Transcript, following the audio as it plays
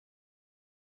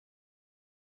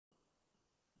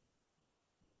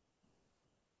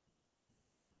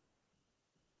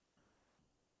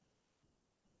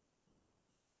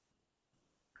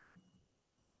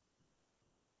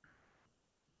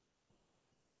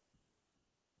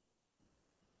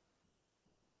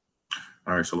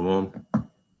All right, Shalom.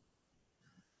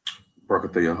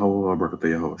 Barakatah Yahweh, Barakatah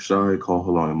Yahweh Shai, Kol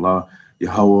Halayim La,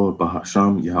 Yahweh,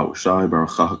 Bahasham, Yahweh Shai,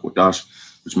 Barakah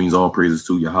HaKodash, which means all praises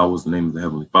to Yahweh is the name of the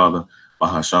Heavenly Father.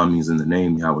 Bahasham means in the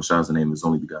name. Yahweh Shai is the name of his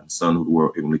only begotten Son, who the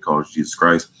world ignorantly calls Jesus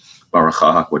Christ.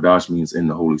 Barakah HaKodash means in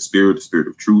the Holy Spirit, the Spirit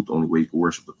of truth, only way you can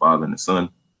worship the Father and the Son.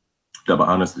 Double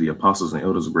honors to the apostles and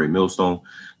elders of Great Millstone.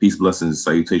 Peace, blessings, and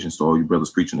salutations to all you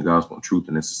brothers preaching the gospel in truth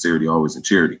and in sincerity, always in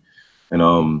charity.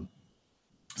 And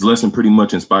this lesson pretty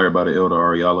much inspired by the elder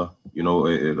Ariala,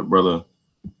 the brother,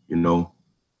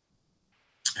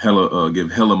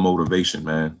 give hella motivation,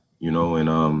 man,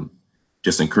 and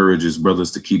just encourages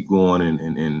brothers to keep going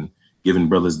and giving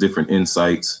brothers different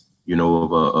insights,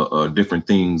 of different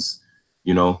things,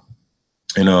 and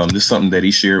this is something that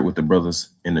he shared with the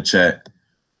brothers in the chat,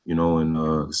 and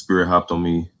the spirit hopped on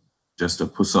me just to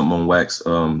put something on wax,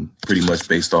 pretty much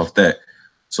based off that.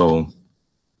 So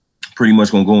pretty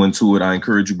much gonna go into it. I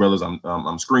encourage you, brothers.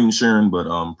 I'm screen sharing, but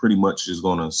pretty much just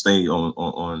gonna stay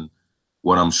on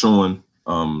what I'm showing.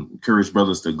 Encourage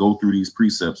brothers to go through these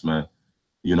precepts, man.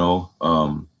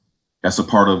 That's a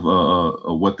part of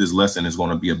what this lesson is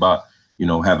going to be about.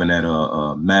 Having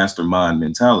that mastermind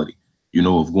mentality.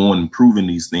 Of going and proving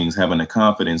these things, having the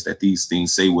confidence that these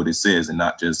things say what it says, and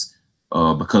not just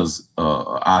because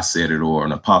I said it, or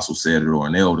an apostle said it, or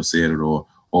an elder said it,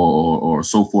 or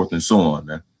so forth and so on,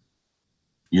 man.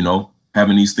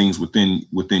 Having these things within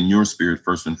your spirit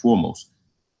first and foremost.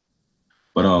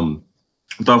 But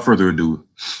without further ado,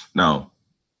 now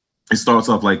it starts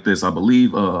off like this. I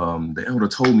believe the elder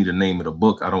told me the name of the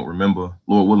book. I don't remember.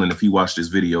 Lord willing, if he watched this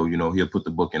video, he'll put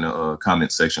the book in the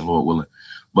comment section, Lord willing.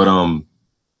 But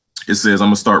it says, I'm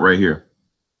gonna start right here.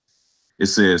 It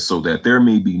says, so that there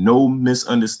may be no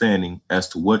misunderstanding as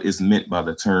to what is meant by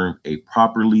the term a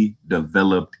properly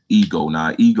developed ego.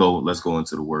 Now, ego, let's go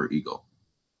into the word ego.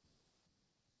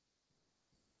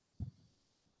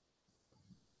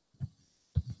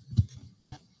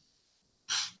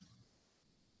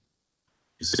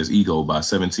 It says ego by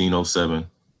 1707,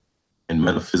 and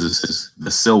metaphysicists,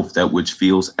 the self, that which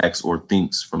feels, acts, or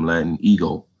thinks, from Latin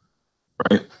ego,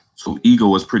 right? So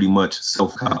ego is pretty much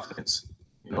self-confidence.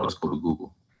 Let's go to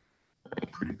Google. I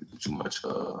ain't pretty too much.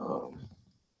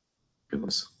 Give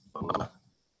us a lot.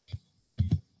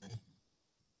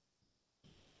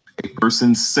 A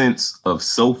person's sense of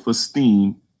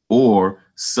self-esteem or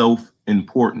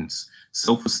self-importance.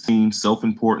 Self-esteem,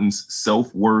 self-importance,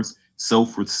 self-worth,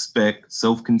 self-respect,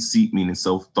 self-conceit, meaning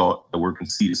self-thought. The word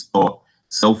conceit is thought.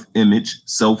 Self-image,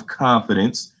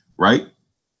 self-confidence, right?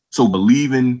 So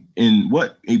believing in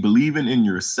what? Believing in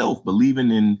yourself, believing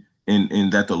in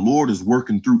that the Lord is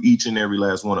working through each and every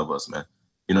last one of us, man.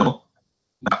 Not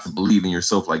to believe in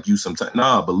yourself like you sometimes.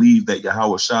 Nah, believe that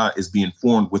Yahweh Shai is being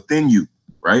formed within you,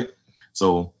 right?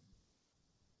 So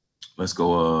let's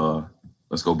go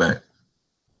back.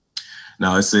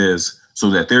 Now it says, so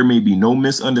that there may be no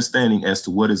misunderstanding as to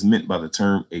what is meant by the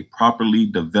term a properly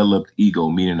developed ego,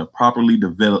 meaning a properly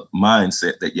developed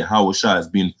mindset that Yahweh Shai is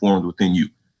being formed within you,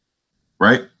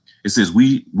 right? It says,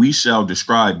 we shall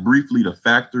describe briefly the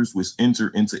factors which enter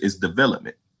into its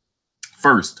development.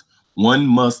 First, one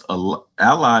must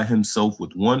ally himself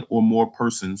with one or more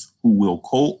persons who will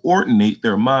coordinate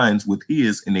their minds with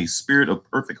his in a spirit of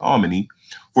perfect harmony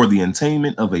for the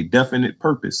attainment of a definite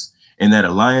purpose. And that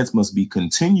alliance must be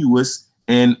continuous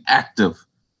and active.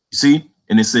 You see?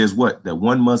 And it says what? That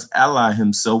one must ally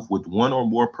himself with one or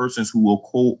more persons who will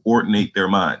coordinate their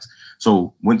minds.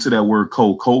 So went to that word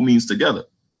co. Co means together.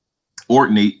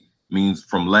 Ordinate means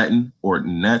from Latin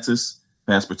ordinatus.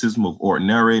 Past participle of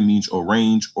ordinare means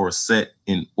arrange or set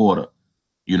in order.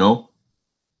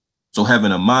 So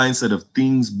having a mindset of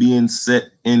things being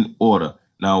set in order.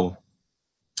 Now,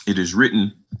 it is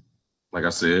written, like I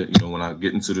said, when I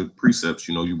get into the precepts,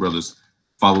 you brothers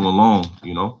follow along,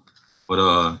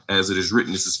 but as it is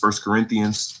written, this is 1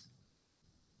 Corinthians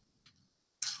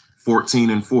 14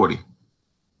 and 40.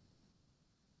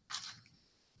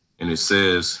 And it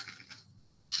says,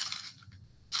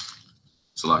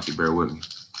 Salaki, bear with me.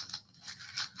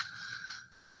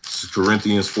 This is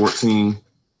Corinthians 14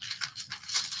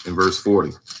 and verse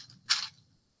 40.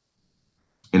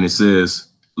 And it says,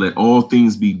 let all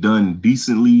things be done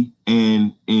decently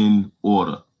and in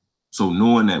order. So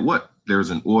knowing that what?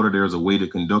 There's an order, there's a way to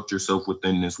conduct yourself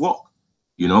within this walk.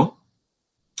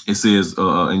 It says,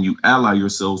 and you ally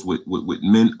yourselves with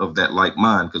men of that like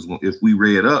mind. Because if we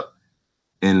read up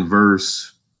in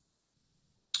verse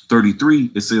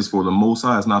 33, it says, for the Most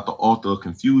High is not the author of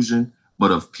confusion,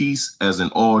 but of peace, as in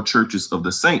all churches of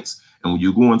the saints. And when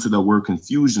you go into the word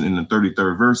confusion in the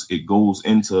 33rd verse, it goes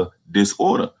into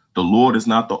disorder, The Lord is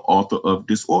not the author of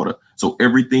disorder. So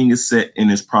everything is set in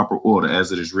its proper order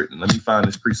as it is written. Let me find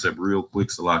this precept real quick,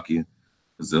 Salakia,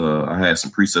 because I had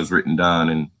some precepts written down,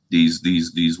 and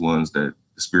these ones that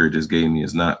the Spirit just gave me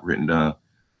is not written down.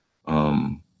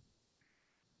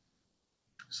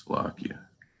 Salakia.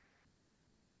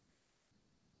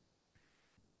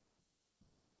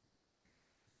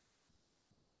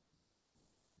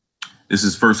 This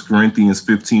is 1 Corinthians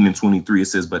 15 and 23. It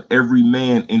says, but every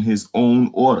man in his own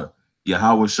order,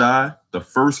 Yahweh Shai, the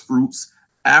first fruits,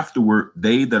 afterward,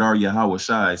 they that are Yahweh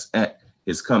Shai's at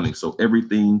his coming. So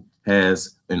everything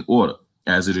has an order,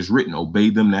 as it is written, obey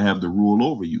them that have the rule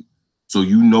over you. So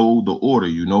you know the order,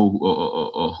 you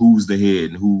know who's the head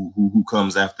and who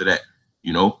comes after that,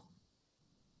 you know.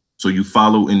 So you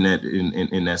follow in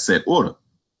that set order.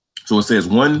 So it says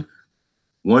one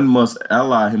must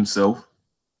ally himself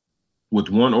with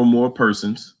one or more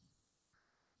persons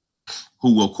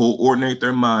who will coordinate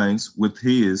their minds with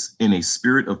his in a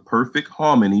spirit of perfect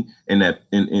harmony. And that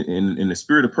in the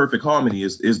spirit of perfect harmony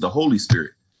is the Holy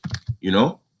Spirit. You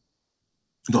know,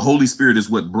 the Holy Spirit is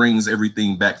what brings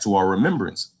everything back to our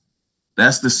remembrance.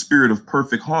 That's the spirit of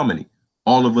perfect harmony.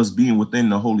 All of us being within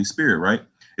the Holy Spirit, right?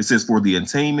 It says for the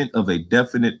attainment of a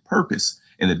definite purpose.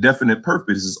 And the definite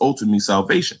purpose is ultimately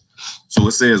salvation. So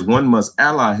it says one must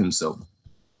ally himself.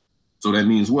 So that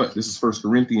means what? This is 1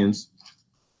 Corinthians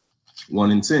 1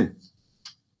 and 10.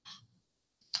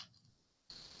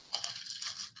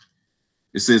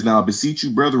 It says, now I beseech you,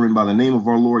 brethren, by the name of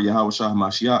our Lord Yahweh Shah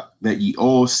Mashiach, that ye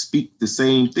all speak the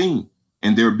same thing,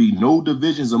 and there be no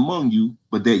divisions among you,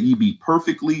 but that ye be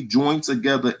perfectly joined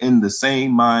together in the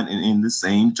same mind and in the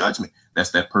same judgment. That's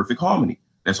that perfect harmony.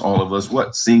 That's all of us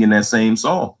what? Singing that same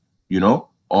song, you know,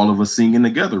 all of us singing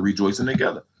together, rejoicing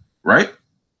together, right?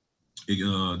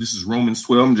 This is Romans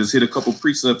 12. Just hit a couple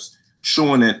precepts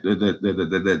showing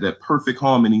that perfect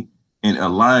harmony and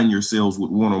align yourselves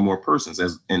with one or more persons,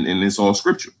 and it's all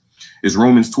scripture. It's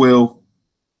Romans 12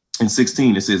 and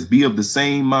 16. It says, be of the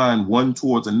same mind one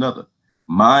towards another.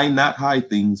 Mind not high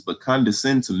things, but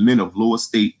condescend to men of low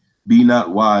estate. Be not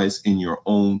wise in your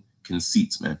own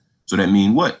conceits, man. So that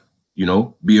means what? You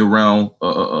know, be around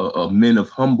men of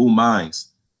humble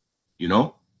minds, you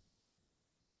know,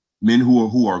 men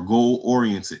who are goal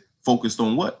oriented, focused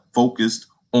on what? Focused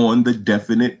on the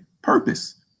definite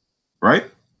purpose, right?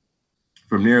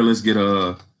 From there, let's get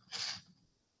the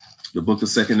book of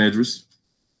 2nd Esdras,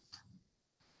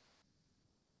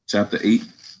 chapter 8,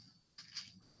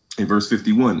 and verse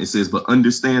 51. It says, but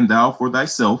understand thou for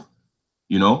thyself,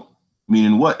 you know,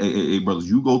 meaning what? Hey, brothers,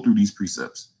 you go through these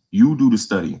precepts. You do the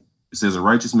studying. It says a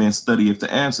righteous man studieth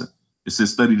to answer. It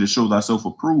says study to show thyself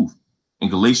approved. In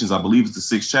Galatians, I believe it's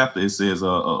the 6th chapter, it says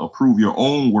approve your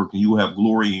own work and you will have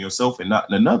glory in yourself and not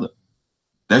in another.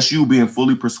 That's you being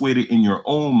fully persuaded in your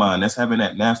own mind. That's having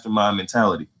that mastermind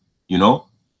mentality, you know?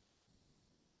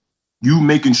 You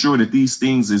making sure that these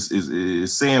things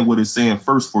is saying what it's saying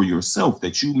first for yourself,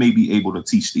 that you may be able to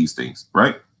teach these things,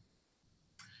 right?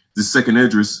 This 2nd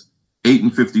Esdras 8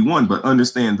 and 51, but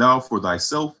understand thou for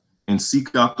thyself and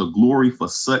seek out the glory for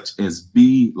such as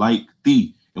be like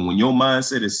thee. And when your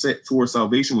mindset is set towards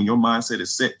salvation, when your mindset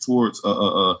is set towards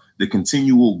the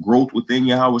continual growth within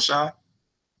Yahweh Shai,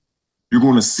 you're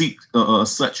going to seek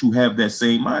such who have that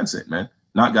same mindset, man.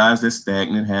 Not guys that's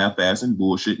stagnant, half-assed, and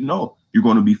bullshit. No, you're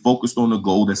going to be focused on the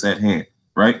goal that's at hand,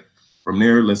 right? From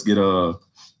there, let's get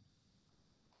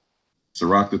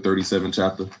Sirach, the 37th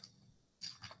chapter.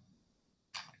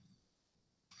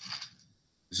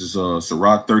 This is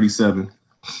Sirach 37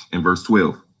 and verse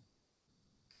 12.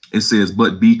 It says,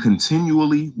 but be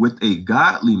continually with a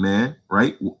godly man,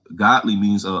 right? Godly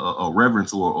means a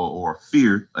reverence or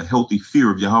fear, a healthy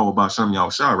fear of Yahweh B'Shem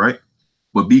Yahushua, right?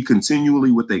 But be continually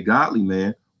with a godly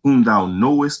man whom thou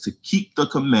knowest to keep the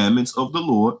commandments of the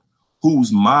Lord,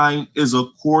 whose mind is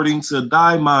according to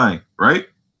thy mind, right?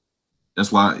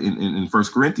 That's why in 1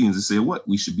 Corinthians it said what?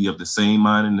 We should be of the same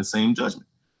mind and the same judgment.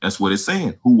 That's what it's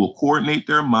saying. Who will coordinate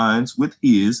their minds with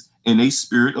his in a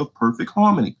spirit of perfect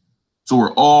harmony. So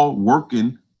we're all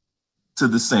working to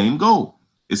the same goal.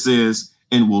 It says,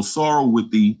 and will sorrow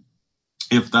with thee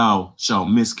if thou shalt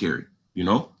miscarry, you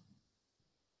know?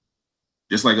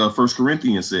 Just like 1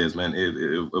 Corinthians says, man,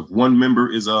 if one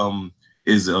member is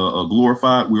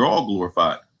glorified, we're all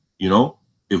glorified, you know?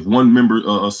 If one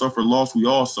member suffer loss, we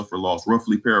all suffer loss.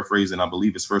 Roughly paraphrasing, I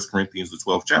believe it's 1 Corinthians, the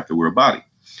 12th chapter, we're a body.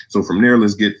 So from there,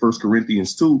 let's get 1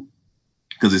 Corinthians 2,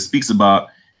 because it speaks about,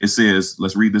 it says,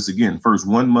 let's read this again. First,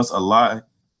 one must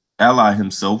ally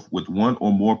himself with one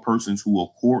or more persons who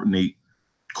will coordinate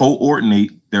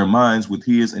their minds with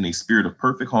his in a spirit of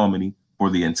perfect harmony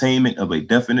for the attainment of a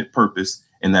definite purpose.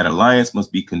 and that alliance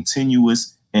must be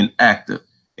continuous and active.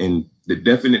 And the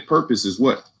definite purpose is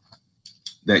what?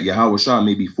 That Yahweh Shah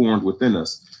may be formed within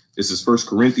us. This is 1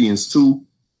 Corinthians 2,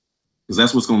 because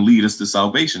that's what's going to lead us to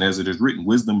salvation. As it is written,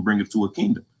 wisdom bringeth to a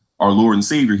kingdom. Our Lord and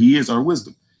Savior, he is our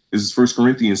wisdom. This is 1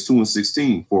 Corinthians 2 and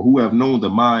 16. For who have known the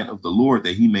mind of the Lord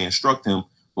that he may instruct him,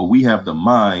 but we have the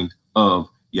mind of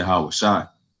Yahweh Shai,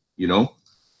 you know?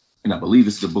 And I believe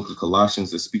it's the book of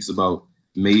Colossians that speaks about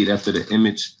made after the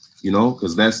image, you know,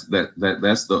 because that's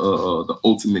the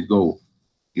ultimate goal,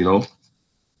 you know.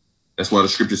 That's why the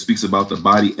scripture speaks about the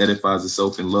body edifies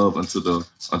itself in love unto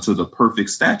the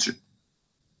perfect stature.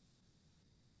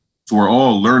 So we're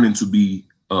all learning to be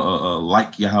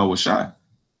like Yahweh Shai,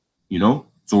 you know.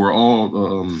 So we're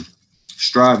all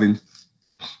striving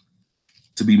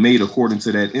to be made according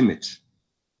to that image.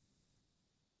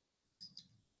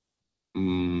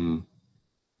 Lord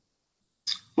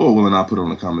willing, I'll put it on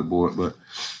the comment board, but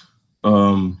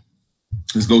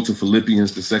let's go to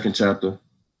Philippians, the 2nd chapter,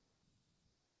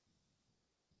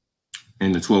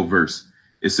 in the 12th verse.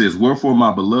 It says, wherefore,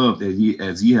 my beloved, that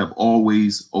as ye have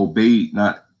always obeyed,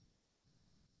 not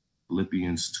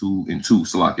Philippians 2 and 2,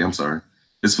 Salaki, I'm sorry.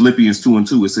 It's Philippians 2 and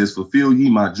 2. It says, fulfill ye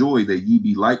my joy, that ye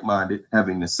be like-minded,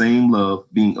 having the same love,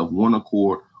 being of one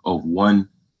accord, of one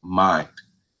mind,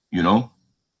 you know?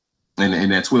 And in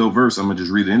that 12th verse, I'm gonna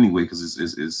just read it anyway, because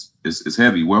it's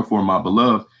heavy. Wherefore, my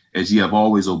beloved, as ye have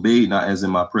always obeyed, not as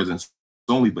in my presence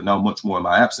only, but now much more in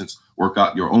my absence, work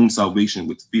out your own salvation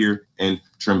with fear and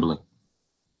trembling.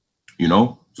 You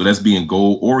know, so that's being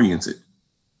goal oriented,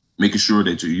 making sure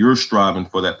that you're striving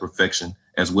for that perfection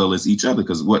as well as each other,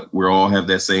 because we all have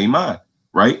that same mind,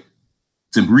 right?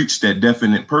 To reach that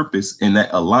definite purpose, and that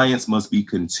alliance must be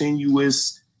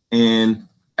continuous and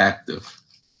active.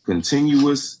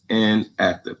 Continuous and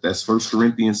active. That's 1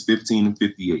 Corinthians 15 and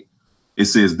 58. It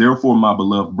says, therefore, my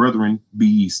beloved brethren, be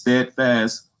ye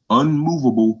steadfast,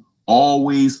 unmovable,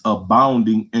 always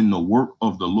abounding in the work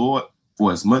of the Lord,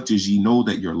 for as much as ye know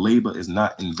that your labor is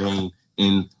not in vain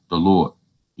in the Lord.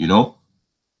 You know,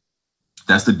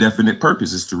 that's the definite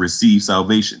purpose, is to receive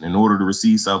salvation. In order to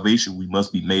receive salvation, we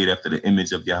must be made after the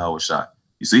image of Yahweh Shai.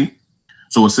 You see?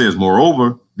 So it says,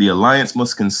 moreover, the alliance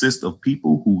must consist of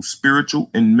people whose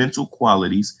spiritual and mental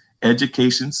qualities,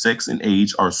 education, sex, and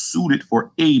age are suited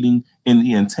for aiding in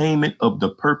the attainment of the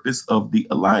purpose of the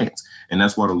alliance. And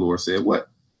that's why the Lord said what?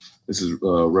 This is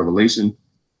Revelation.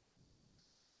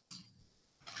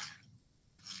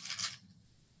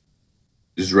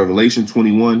 This is Revelation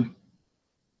 21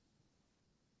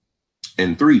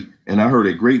 and 3. And I heard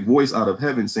a great voice out of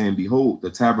heaven saying, behold, the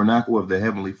tabernacle of the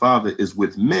heavenly Father is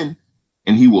with men,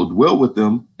 and he will dwell with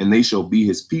them, and they shall be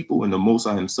his people, and the Most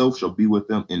High himself shall be with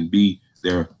them and be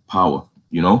their power.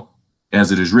 You know,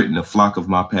 as it is written, the flock of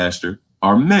my pasture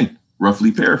are men,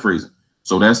 roughly paraphrasing.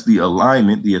 So that's the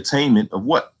alignment, the attainment of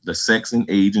what? The sex and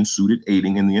age and suited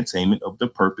aiding in the attainment of the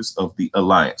purpose of the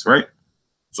alliance, right?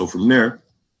 So from there,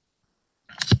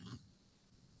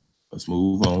 let's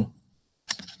move on.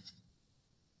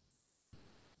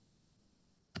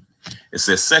 It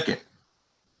says, second,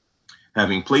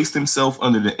 having placed himself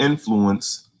under the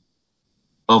influence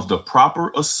of the proper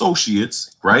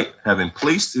associates, right? Having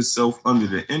placed himself under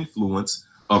the influence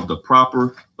of the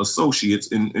proper associates.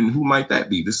 And who might that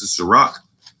be? This is Sirach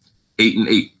 8 and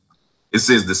 8. It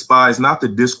says, despise not the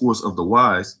discourse of the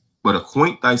wise, but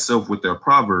acquaint thyself with their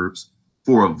proverbs,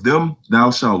 for of them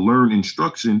thou shalt learn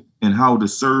instruction and how to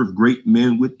serve great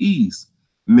men with ease.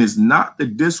 Miss not the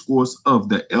discourse of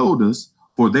the elders,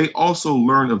 for they also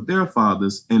learn of their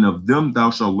fathers, and of them thou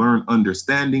shalt learn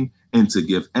understanding, and to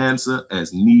give answer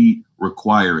as need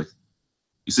requireth.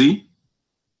 You see?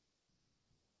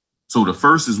 So the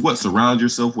first is what? Surround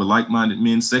yourself with like-minded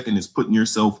men. Second is putting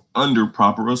yourself under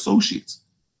proper associates.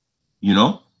 You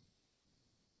know?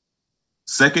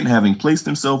 Second, having placed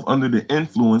himself under the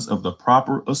influence of the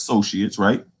proper associates,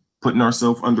 right? Putting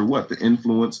ourselves under what? The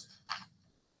influence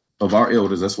of our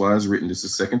elders. That's why it's written. This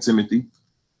is 2 Timothy.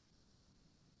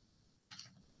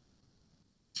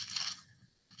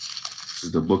 This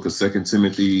is the book of 2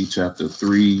 Timothy, chapter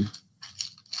 3,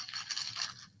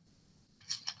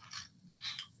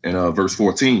 and verse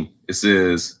 14. It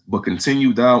says, but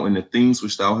continue thou in the things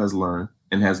which thou hast learned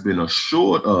and hast been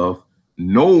assured of,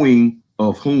 knowing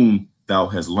of whom thou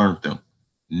hast learned them.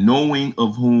 Knowing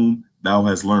of whom thou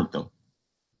hast learned them.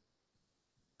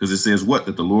 Because it says what?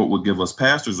 That the Lord will give us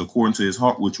pastors according to his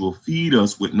heart, which will feed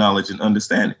us with knowledge and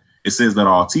understanding. It says that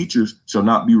our teachers shall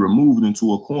not be removed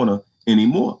into a corner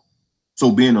anymore.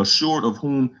 So being assured of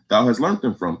whom thou hast learned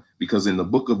them from, because in the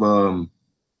book of 1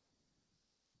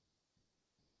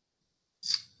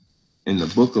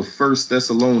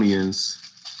 Thessalonians,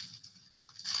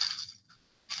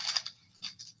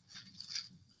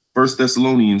 First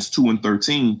Thessalonians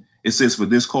 2:13, it says, for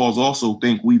this cause also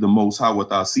thank we the Most High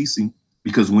without ceasing,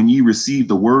 because when ye received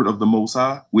the word of the Most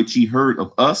High, which ye heard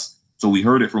of us, so we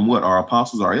heard it from what? Our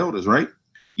apostles, our elders, right?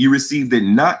 Ye received it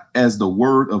not as the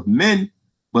word of men,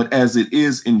 but as it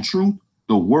is in truth,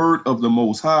 the word of the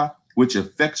Most High, which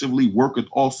effectively worketh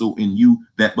also in you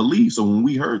that believe. So when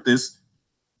we heard this,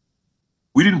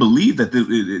 we didn't believe that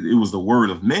it was the word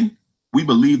of men. We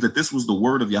believed that this was the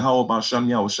word of Yahweh Ba'Shem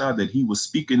Yahushua, that he was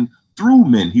speaking through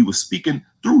men. He was speaking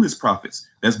through his prophets.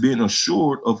 That's being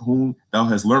assured of whom thou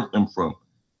hast learned them from.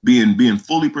 Being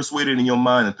fully persuaded in your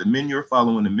mind that the men you're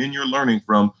following, the men you're learning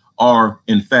from are,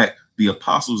 in fact, the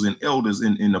apostles and elders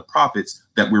and the prophets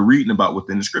that we're reading about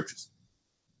within the scriptures.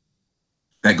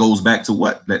 That goes back to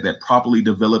what? That properly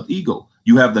developed ego.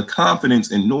 You have the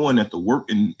confidence in knowing that the work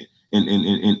and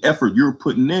effort you're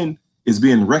putting in is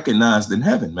being recognized in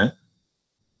heaven, man.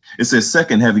 It says,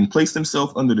 second, having placed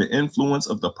himself under the influence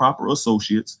of the proper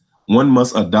associates, one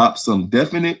must adopt some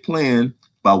definite plan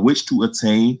by which to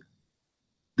attain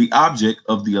the object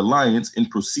of the alliance and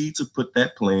proceed to put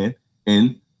that plan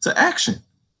into action.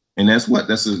 And that's what?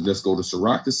 Let's go to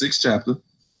Sirach, the 6th chapter.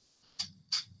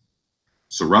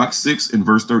 Sirach 6 and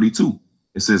verse 32.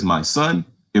 It says, my son,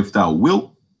 if thou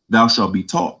wilt, thou shalt be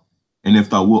taught. And if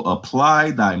thou wilt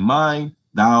apply thy mind,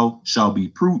 thou shalt be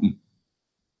prudent.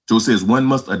 So it says one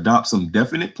must adopt some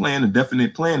definite plan. A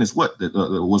definite plan is what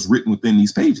was written within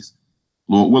these pages.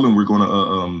 Lord willing, we're going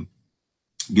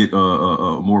to get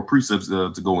more precepts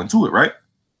to go into it, right?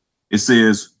 It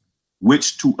says,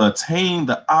 which to attain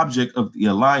the object of the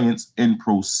alliance and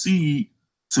proceed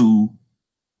to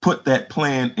put that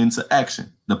plan into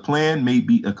action. The plan may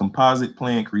be a composite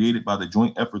plan created by the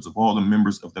joint efforts of all the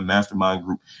members of the mastermind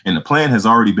group. And the plan has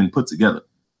already been put together.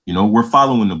 You know, we're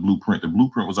following the blueprint. The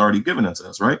blueprint was already given unto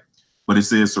us, right? But it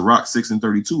says, Sirach 6 and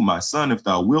 32, my son, if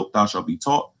thou wilt, thou shalt be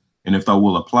taught. And if thou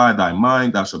wilt apply thy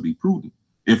mind, thou shalt be prudent.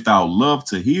 If thou love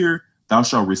to hear, thou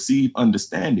shalt receive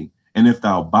understanding. And if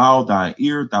thou bow thy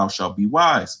ear, thou shalt be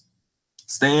wise.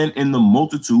 Stand in the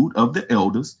multitude of the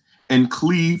elders and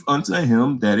cleave unto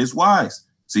him that is wise.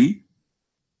 See,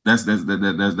 that's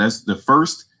the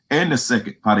first and the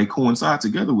second, how they coincide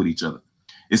together with each other.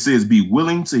 It says, be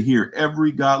willing to hear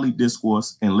every godly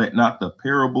discourse and let not the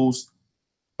parables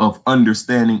of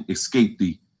understanding escape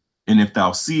thee. And if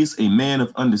thou seest a man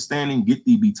of understanding, get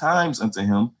thee betimes unto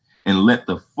him and let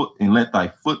thy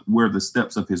foot wear the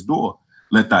steps of his door.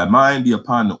 Let thy mind be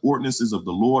upon the ordinances of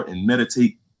the Lord and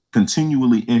meditate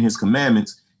continually in his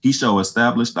commandments. He shall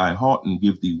establish thy heart and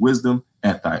give thee wisdom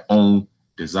at thy own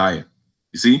desire.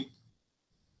 You see?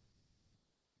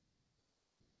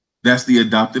 That's the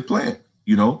adopted plan.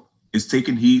 You know, it's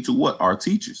taking heed to what? Our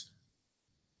teachers.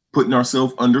 Putting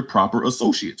ourselves under proper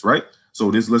associates, right? So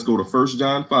let's go to 1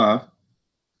 John 5.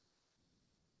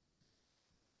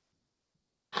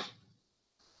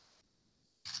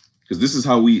 Because this is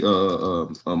how we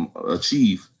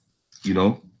achieve, you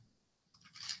know,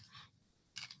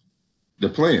 the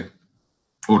plan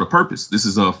or the purpose. This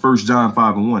is 1 John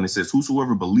 5 and 1. It says,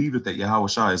 whosoever believeth that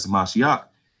Yahushua is Mashiach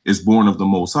is born of the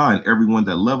Most High, and everyone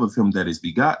that loveth him that is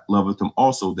begot loveth him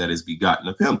also that is begotten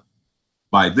of him.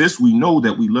 By this we know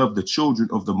that we love the children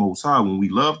of the Most High, when we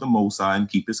love the Most High and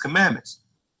keep his commandments.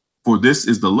 For this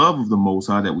is the love of the Most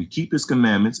High, that we keep his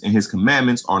commandments, and his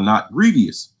commandments are not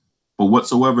grievous. For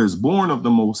whatsoever is born of the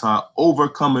Most High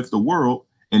overcometh the world,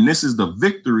 and this is the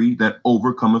victory that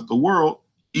overcometh the world,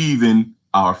 even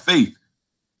our faith.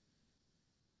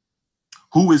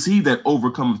 Who is he that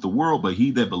overcometh the world but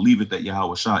he that believeth that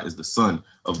Yahushua is the Son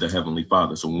of the Heavenly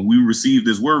Father? So when we receive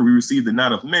this word, we received it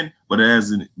not of men, but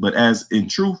as in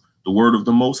truth, the word of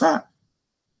the Most High.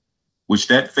 Which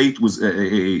that faith was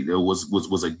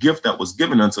a gift that was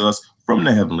given unto us from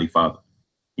the Heavenly Father.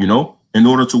 You know, in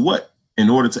order to what? In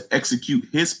order to execute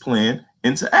his plan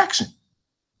into action.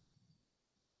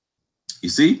 You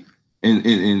see,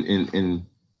 and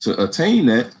to attain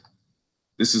that,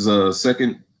 this is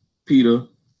 2 Peter.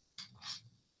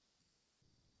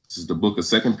 This is the book of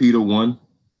 2 Peter 1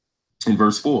 in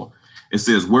verse 4. It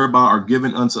says, whereby are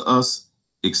given unto us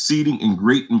exceeding and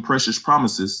great and precious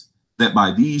promises, that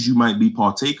by these you might be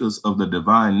partakers of the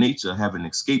divine nature, having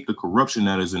escaped the corruption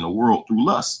that is in the world through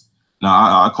lust.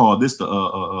 Now, I call this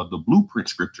the blueprint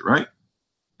scripture, right?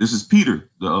 This is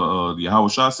Peter. The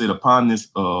Yahushua said, upon this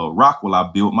rock will I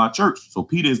build my church. So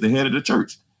Peter is the head of the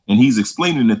church, and he's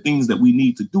explaining the things that we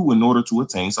need to do in order to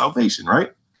attain salvation,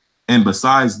 right? And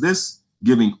besides this,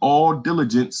 giving all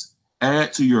diligence,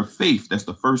 add to your faith. That's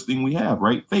the first thing we have,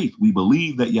 right? Faith. We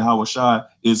believe that Yahushua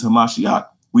is Hamashiach.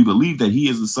 We believe that he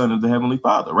is the Son of the Heavenly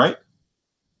Father, right?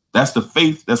 That's the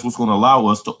faith. That's what's going to allow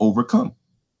us to overcome.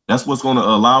 That's what's going to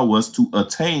allow us to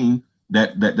attain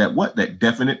that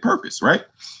definite purpose, right?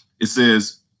 It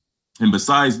says, and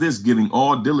besides this, giving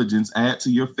all diligence, add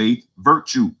to your faith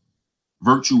virtue.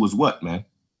 Virtue is what, man?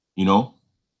 You know,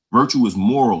 virtue is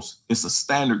morals. It's a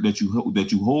standard that you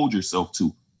hold yourself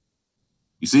to.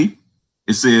 You see,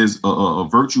 it says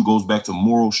virtue goes back to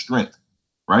moral strength,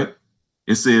 right?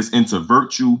 It says into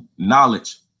virtue,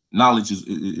 knowledge. Knowledge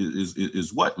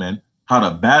is what, man? How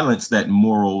to balance that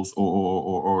morals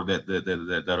or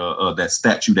that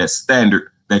statute, that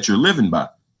standard that you're living by.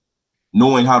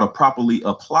 Knowing how to properly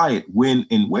apply it when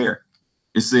and where.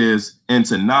 It says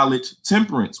into knowledge,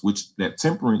 temperance, which that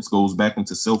temperance goes back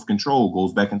into self-control,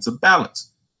 goes back into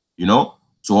balance, you know?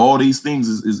 So all these things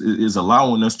is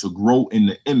allowing us to grow in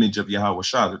the image of Yahweh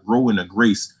Shah, to grow in the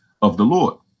grace of the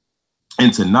Lord.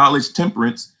 Into knowledge,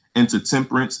 temperance, into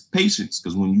temperance, patience.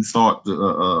 Because when you start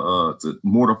to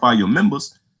mortify your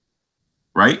members,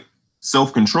 right?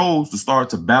 Self-control to start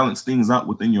to balance things out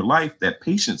within your life, that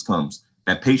patience comes.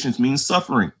 That patience means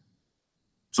suffering.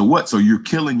 So what? So you're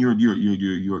killing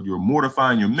you're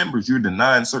mortifying your members. You're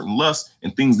denying certain lusts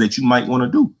and things that you might want to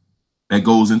do. That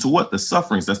goes into what? The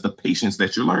sufferings. That's the patience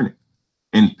that you're learning.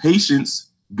 And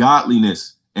patience,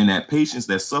 godliness, and that patience,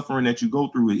 that suffering that you go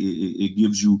through, it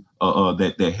gives you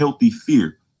that healthy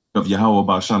fear of Yahweh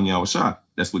Basham Yahweh Shah.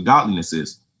 That's what godliness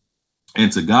is.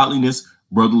 And to godliness,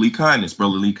 brotherly kindness.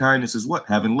 Brotherly kindness is what?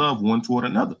 Having love one toward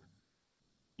another.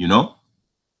 You know?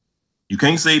 You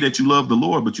can't say that you love the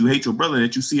Lord, but you hate your brother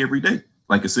that you see every day.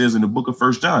 Like it says in the book of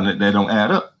 1 John, that don't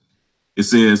add up. It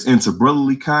says into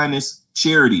brotherly kindness,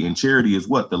 charity. And charity is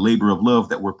what? The labor of love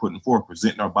that we're putting forth,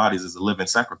 presenting our bodies as a living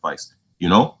sacrifice, you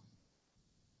know?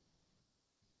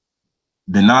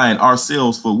 Denying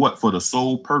ourselves for what? For the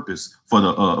sole purpose, for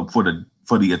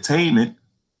the attainment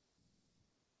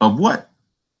of what?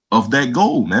 Of that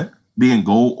goal, man. Being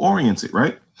goal oriented,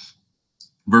 right?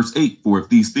 Verse 8, for if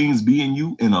these things be in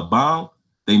you and abound,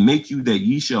 they make you that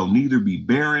ye shall neither be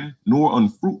barren nor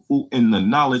unfruitful in the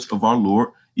knowledge of our Lord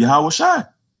Yahweh Shai.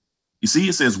 You see,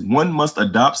 it says one must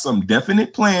adopt some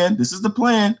definite plan. This is the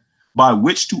plan by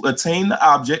which to attain the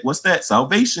object. What's that?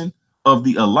 Salvation of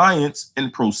the alliance,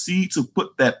 and proceed to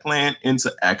put that plan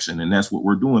into action. And that's what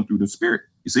we're doing through the Spirit.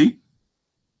 You see?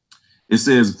 It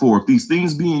says, for if these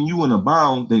things be in you and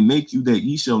abound, they make you that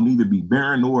ye shall neither be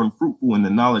barren nor unfruitful in the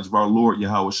knowledge of our Lord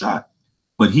Yahweh Shai.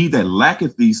 But he that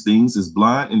lacketh these things is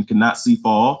blind and cannot see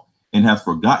far off, and have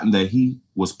forgotten that he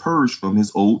was purged from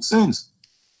his old sins.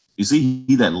 You see,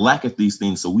 he that lacketh these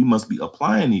things. So we must be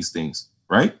applying these things,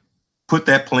 right? Put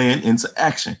that plan into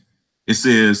action. It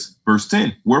says, verse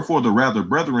 10, wherefore the rather,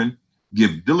 brethren,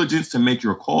 give diligence to make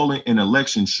your calling and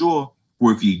election sure.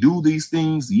 For if ye do these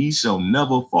things, ye shall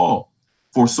never fall.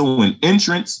 For so an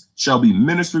entrance shall be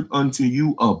ministered unto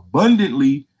you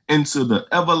abundantly into the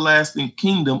everlasting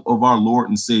kingdom of our Lord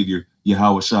and Savior,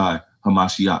 Yahweh Shai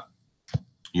HaMashiach.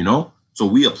 You know, so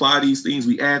we apply these things,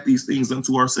 we add these things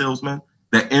unto ourselves, man.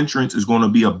 That entrance is going to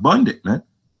be abundant, man.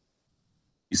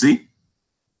 You see?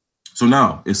 So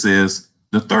now it says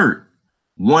the third,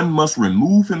 one must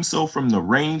remove himself from the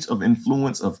range of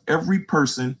influence of every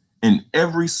person in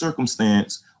every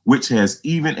circumstance, which has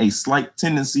even a slight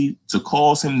tendency to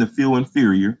cause him to feel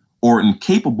inferior or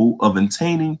incapable of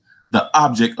attaining the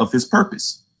object of his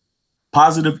purpose.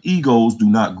 Positive egos do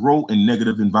not grow in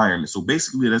negative environments. So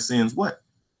basically that's saying what?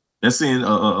 That's saying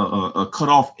cut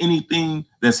off anything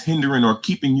that's hindering or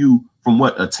keeping you from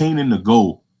what? Attaining the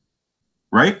goal,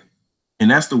 right? And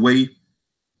that's the way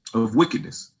of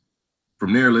wickedness.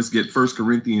 From there, let's get 1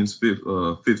 Corinthians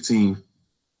 15.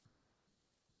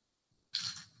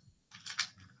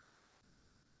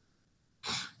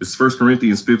 It's 1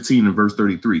 Corinthians 15 and verse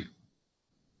 33.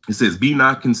 It says, be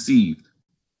not conceived.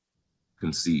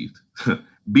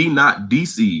 Be not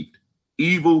deceived.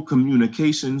 Evil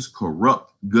communications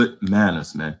corrupt good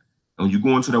manners, man. And when you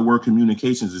go into that word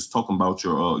communications, it's talking about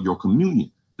your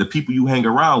communion, the people you hang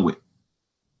around with.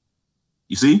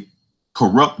 You see?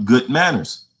 Corrupt good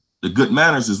manners. The good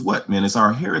manners is what, man? It's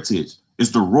our heritage. It's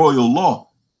the royal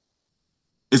law.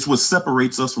 It's what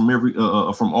separates us from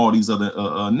from all these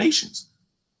other nations.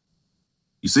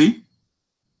 You see?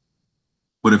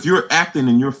 But if you're acting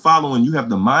and you're following, you have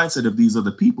the mindset of these other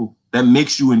people, that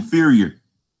makes you inferior.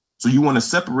 So you want to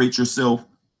separate yourself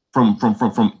from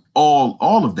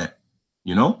all of that,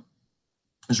 you know?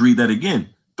 Let's read that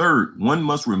again. Third, one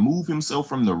must remove himself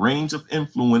from the range of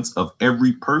influence of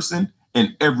every person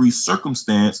and every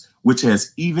circumstance, which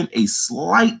has even a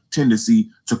slight tendency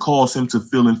to cause him to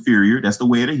feel inferior. That's the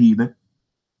way of the heathen.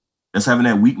 That's having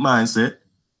that weak mindset,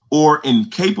 or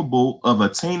incapable of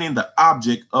attaining the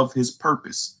object of his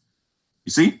purpose.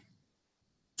 You see?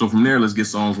 So from there, let's get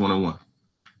Psalms 101.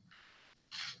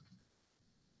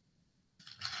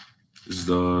 This is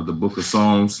the book of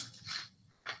Psalms.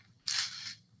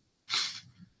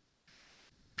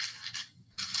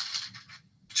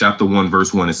 Chapter 1,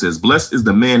 verse 1. It says, "Blessed is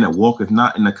the man that walketh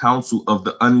not in the counsel of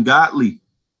the ungodly,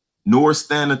 nor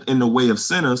standeth in the way of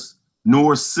sinners,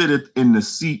 nor sitteth in the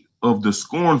seat of the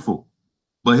scornful.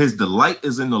 But his delight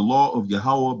is in the law of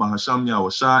Yahweh Bahasham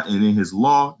Yahushua, and in his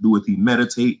law doeth he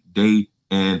meditate day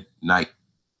and night."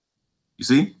 You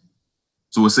see?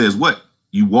 So it says what?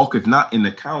 You walketh not in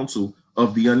the counsel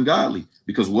of the ungodly.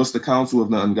 Because what's the counsel of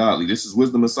the ungodly? This is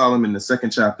Wisdom of Solomon, the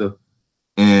 2nd chapter.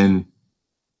 And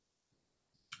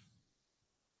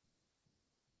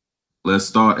let's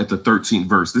start at the 13th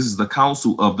verse. This is the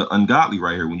counsel of the ungodly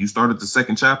right here. When you start at the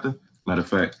 2nd chapter, matter of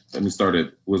fact, let me start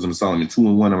at Wisdom of Solomon 2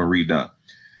 and 1. I'm going to read down.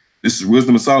 This is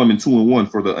Wisdom of Solomon 2 and 1.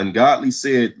 "For the ungodly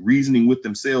said, reasoning with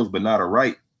themselves, but not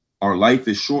aright, our life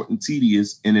is short and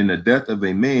tedious, and in the death of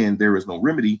a man there is no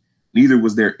remedy, neither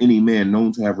was there any man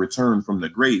known to have returned from the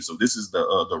grave." So this is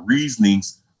the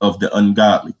reasonings of the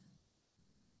ungodly.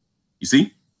 You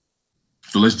see?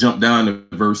 So let's jump down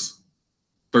to verse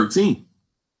 13.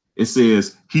 It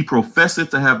says, "He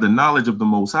professeth to have the knowledge of the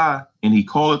Most High, and he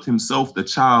calleth himself the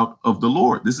child of the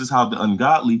Lord." This is how the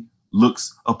ungodly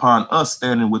looks upon us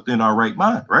standing within our right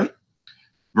mind, right?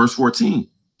 Verse 14,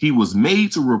 "He was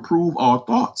made to reprove our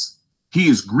thoughts. He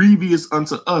is grievous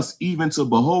unto us, even to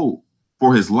behold.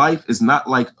 For his life is not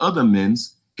like other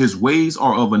men's. His ways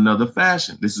are of another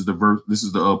fashion." This is the verse. This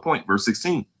is the point. Verse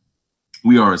 16,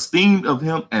 "We are esteemed of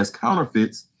him as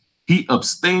counterfeits. He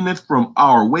abstaineth from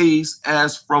our ways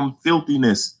as from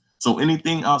filthiness." So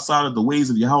anything outside of the ways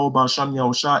of Yahweh Ba'asham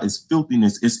Yahushua is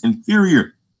filthiness. It's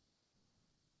inferior.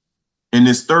 And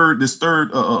this third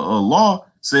law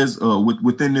says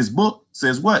within this book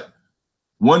says what?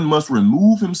 One must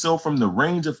remove himself from the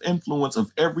range of influence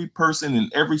of every person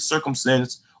in every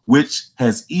circumstance, which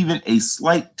has even a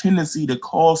slight tendency to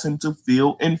cause him to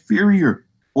feel inferior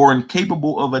or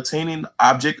incapable of attaining the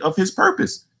object of his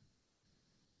purpose.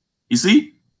 You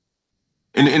see?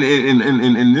 And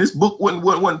this book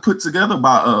wasn't put together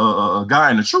by a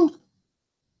guy in the truth.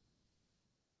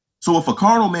 So if a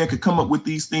carnal man could come up with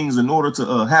these things in order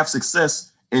to have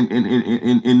success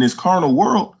in this carnal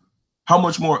world, how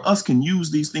much more us can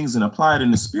use these things and apply it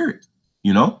in the spirit,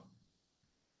 you know?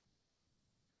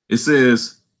 It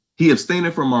says, "He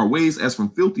abstaineth from our ways as from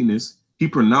filthiness. He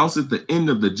pronounceth the end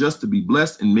of the just to be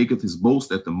blessed, and maketh his boast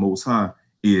that the Most High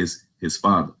is his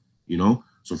Father." You know?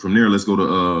 So from there, let's go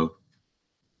to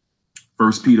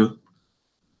 1 Peter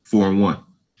 4 and 1.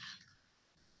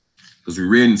 Because we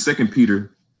read in 2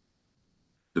 Peter,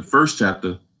 the 1st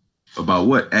chapter, about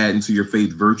what? Adding to your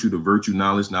faith virtue, to virtue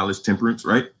knowledge, temperance,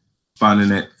 right? Following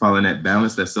that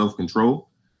balance, that self-control.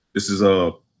 This is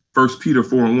 1 Peter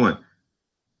 4 and 1.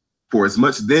 "For as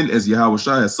much then as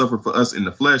Yahushua has suffered for us in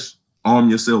the flesh, arm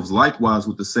yourselves likewise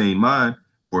with the same mind.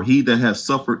 For he that hath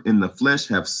suffered in the flesh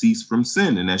have ceased from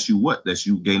sin." And that's you what? That's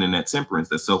you gaining that temperance,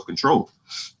 that self-control.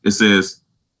 It says,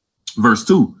 verse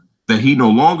 2, "That he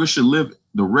no longer should live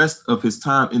the rest of his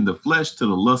time in the flesh to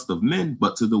the lust of men,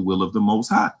 but to the will of the Most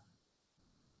High."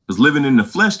 Because living in the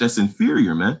flesh, that's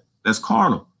inferior, man. That's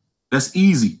carnal. That's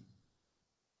easy.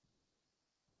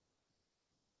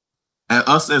 And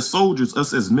us as soldiers,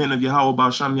 us as men of Yahweh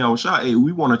Ba'asham Yahushua, hey,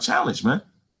 we want a challenge, man.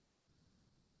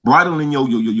 Bridling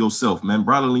yourself, man.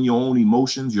 Bridling your own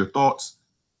emotions, your thoughts,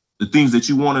 the things that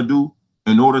you want to do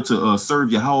in order to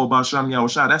serve Yahweh Ba'asham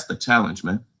Yahushua. That's the challenge,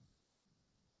 man.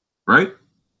 Right?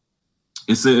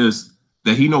 It says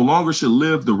that he no longer should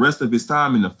live the rest of his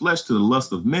time in the flesh to the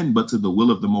lust of men, but to the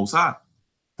will of the Most High.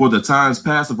 For the times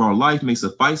past of our life may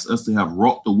suffice us to have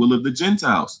wrought the will of the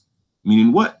Gentiles.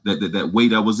 Meaning what? That way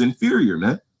that was inferior,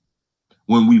 man.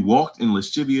 When we walked in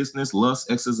lasciviousness, lust,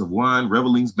 excess of wine,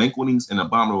 revelings, banquetings, and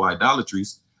abominable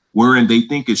idolatries, wherein they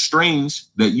think it strange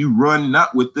that you run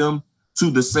not with them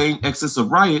to the same excess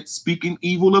of riot, speaking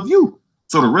evil of you.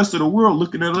 So the rest of the world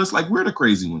looking at us like we're the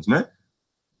crazy ones, man.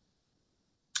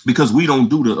 Because we don't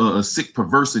do the sick,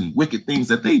 perverse, and wicked things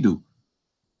that they do.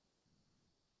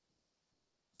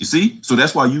 You see? So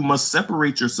that's why you must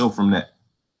separate yourself from that.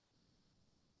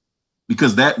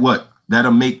 Because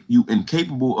that'll make you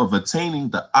incapable of attaining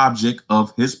the object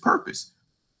of his purpose.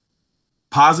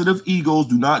 Positive egos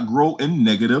do not grow in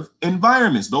negative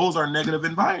environments. Those are negative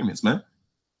environments, man.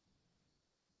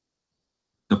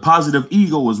 The positive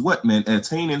ego is what, man?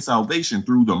 Attaining salvation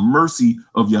through the mercy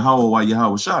of Yahweh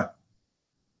Yahushua.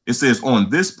 It says,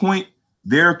 on this point,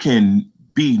 there can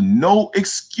be no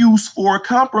excuse for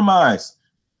compromise.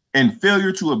 and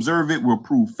failure to observe it will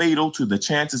prove fatal to the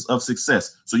chances of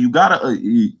success. So you gotta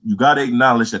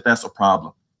acknowledge that that's a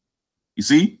problem. You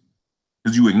see,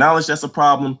 because you acknowledge that's a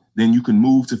problem, then you can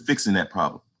move to fixing that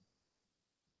problem.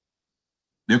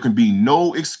 There can be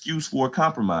no excuse for a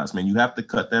compromise, man. You have to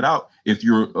cut that out if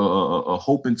you're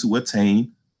hoping to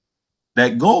attain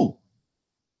that goal.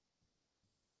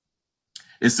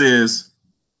 It says,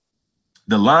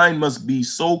 the line must be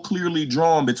so clearly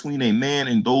drawn between a man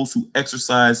and those who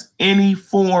exercise any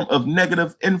form of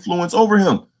negative influence over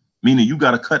him, meaning you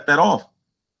got to cut that off,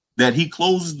 that he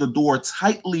closes the door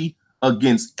tightly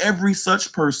against every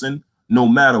such person, no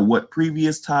matter what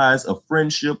previous ties of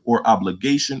friendship or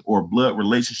obligation or blood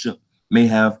relationship may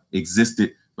have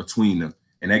existed between them.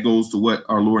 And that goes to what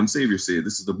our Lord and Savior said.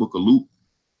 This is the book of Luke,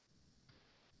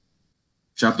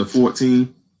 chapter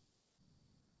 14.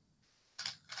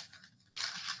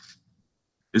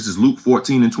 This is Luke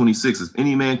 14 and 26. If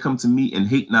any man come to me and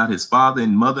hate not his father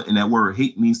and mother, and that word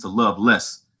hate means to love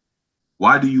less.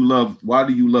 Why do you love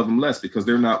them less? Because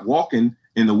they're not walking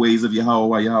in the ways of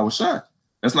Yahweh Shai.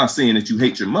 That's not saying that you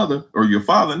hate your mother or your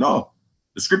father. No,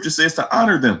 the scripture says to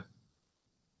honor them.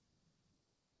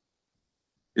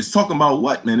 It's talking about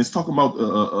what, man? It's talking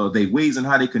about their ways and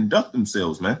how they conduct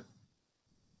themselves, man.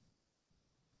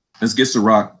 Let's get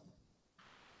Sirach,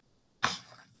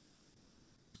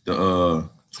 the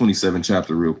 27th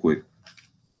chapter real quick.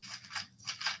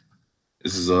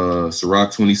 This is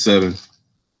Sirach 27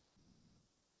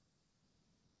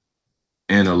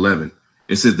 and 11.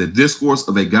 It says, the discourse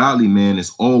of a godly man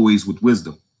is always with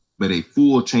wisdom, but a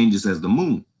fool changes as the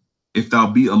moon. If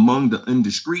thou be among the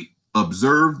indiscreet,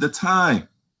 observe the time.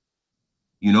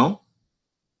 You know?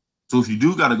 So if you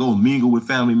do got to go mingle with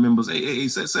family members, hey,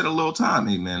 set a little time.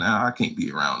 Hey, man, I can't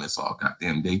be around this all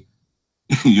goddamn day.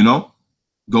 You know?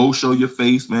 Go show your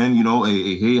face, man. You know,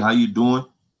 hey, how you doing?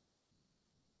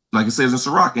 Like it says in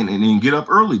Sirach, and get up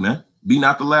early, man. Be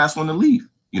not the last one to leave,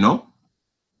 you know?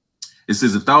 It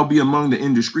says, if thou be among the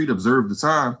indiscreet, observe the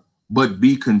time, but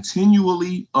be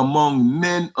continually among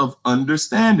men of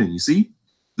understanding. You see,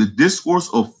 the discourse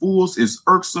of fools is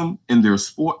irksome, and their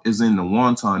sport is in the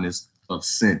wantonness of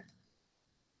sin.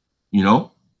 You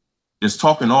know, just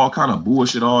talking all kind of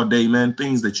bullshit all day, man,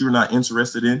 things that you're not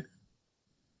interested in.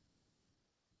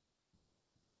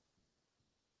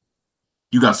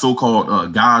 You got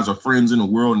so-called guys or friends in the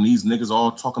world, and these niggas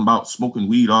all talking about smoking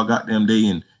weed all goddamn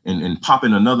day and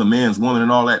popping another man's woman and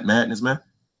all that madness, man.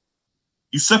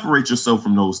 You separate yourself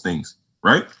from those things,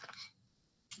 right?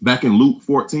 Back in Luke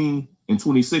 14 and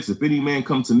 26, if any man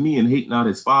come to me and hate not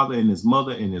his father and his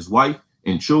mother and his wife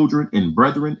and children and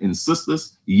brethren and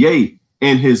sisters, yea,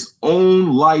 and his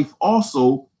own life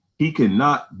also, he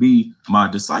cannot be my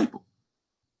disciple.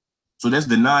 So that's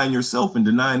denying yourself and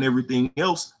denying everything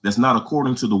else that's not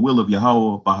according to the will of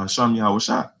Yahweh Bahasham Yahweh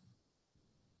Shai.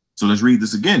 So let's read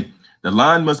this again. The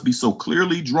line must be so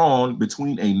clearly drawn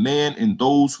between a man and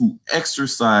those who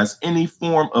exercise any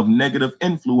form of negative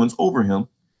influence over him,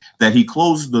 that he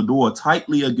closes the door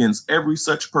tightly against every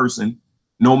such person,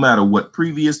 no matter what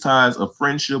previous ties of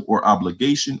friendship or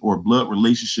obligation or blood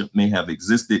relationship may have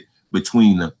existed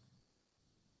between them.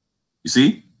 You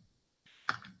see?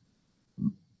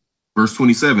 Verse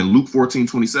 27, Luke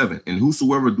 14:27, and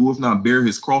whosoever doeth not bear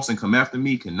his cross and come after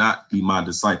me cannot be my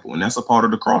disciple. And that's a part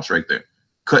of the cross right there,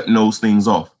 cutting those things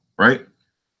off, right?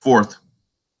 Fourth,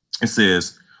 it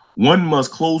says, one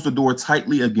must close the door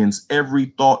tightly against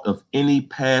every thought of any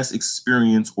past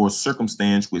experience or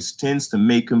circumstance which tends to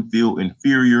make him feel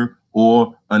inferior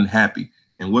or unhappy.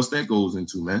 And what's that goes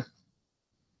into, man?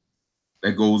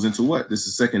 That goes into what? This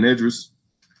is 2nd Esdras,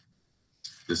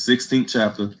 the 16th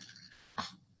chapter.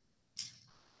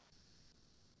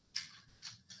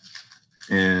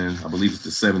 And I believe it's the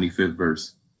 75th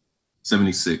verse,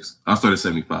 76. I'll start at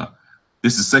 75.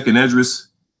 This is 2nd Esdras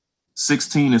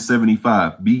 16 and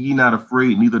 75. Be ye not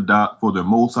afraid, neither doubt, for the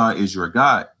Most High is your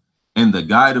guide, and the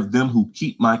guide of them who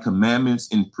keep my commandments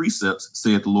and precepts,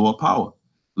 saith the Lord of power.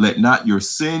 Let not your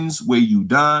sins weigh you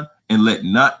down, and let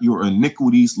not your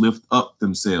iniquities lift up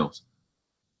themselves.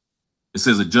 It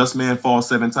says a just man falls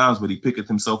 7 times, but he picketh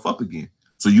himself up again.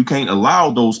 So you can't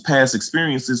allow those past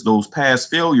experiences, those past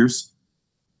failures,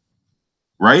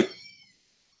 right,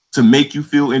 to make you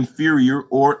feel inferior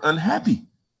or unhappy.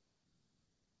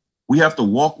 We have to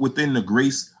walk within the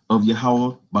grace of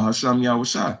Yahweh Bahasham Yahweh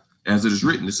Shai, as it is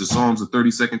written. This is Psalms, the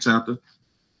 32nd chapter.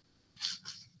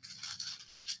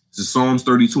 This is Psalms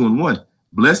 32 and 1.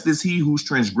 Blessed is he whose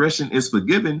transgression is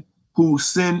forgiven, whose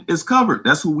sin is covered.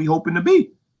 That's who we hoping to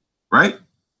be, right?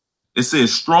 It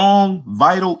says strong,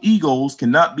 vital egos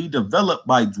cannot be developed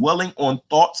by dwelling on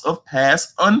thoughts of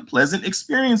past unpleasant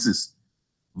experiences.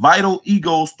 Vital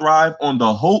egos thrive on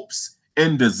the hopes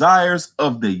and desires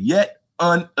of the yet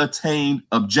unattained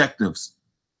objectives.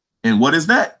 And what is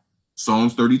that?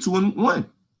 Psalms 32:1.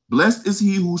 Blessed is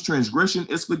he whose transgression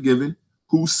is forgiven,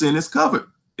 whose sin is covered.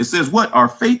 It says what? Our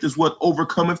faith is what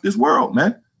overcometh this world,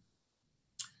 man.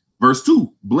 Verse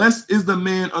 2, blessed is the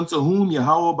man unto whom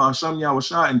Yahweh Ba'asham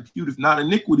Yahushua imputeth not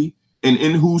iniquity, and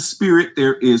in whose spirit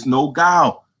there is no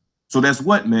guile. So that's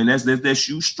what, man? That's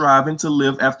you striving to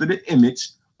live after the image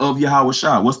of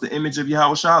Yahushua. What's the image of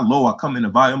Yahushua? Lo, I come in the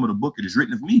volume of the book, it is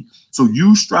written of me. So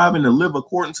you striving to live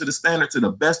according to the standard to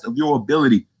the best of your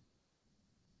ability.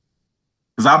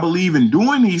 Because I believe in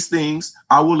doing these things,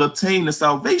 I will obtain the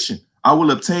salvation. I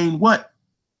will obtain what?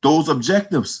 Those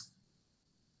objectives,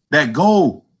 that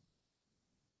goal.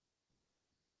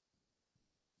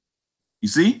 You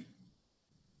see?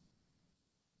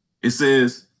 It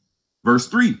says, verse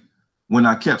 3, when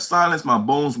I kept silence, my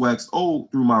bones waxed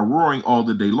old through my roaring all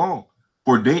the day long.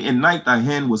 For day and night thy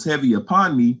hand was heavy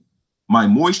upon me. My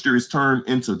moisture is turned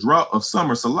into drought of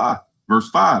summer. Salah. Verse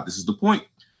 5, this is the point.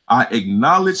 I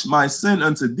acknowledge my sin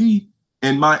unto thee,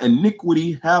 and my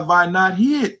iniquity have I not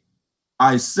hid.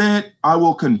 I said, I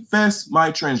will confess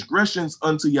my transgressions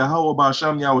unto Yahweh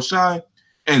Ba'asham Yahushai,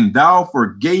 and thou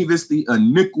forgavest the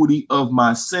iniquity of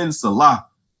my sin. Salah.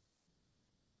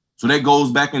 So that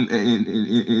goes back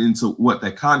into what?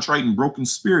 That contrite and broken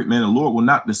spirit, man, the Lord will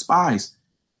not despise.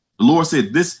 The Lord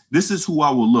said, this is who I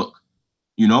will look.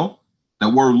 You know, that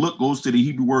word look goes to the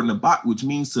Hebrew word nabat, which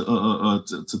means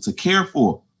to care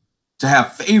for, to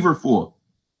have favor for,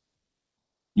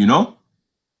 you know.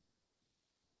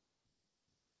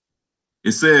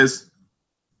 It says,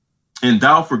 and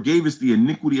thou forgavest the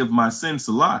iniquity of my sin,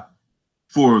 Salah.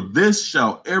 For this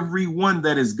shall every one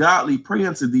that is godly pray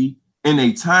unto thee in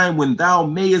a time when thou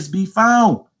mayest be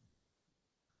found.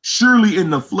 Surely in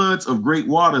the floods of great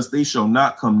waters they shall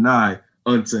not come nigh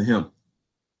unto him.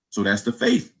 So that's the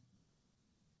faith,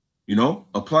 you know,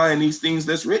 applying these things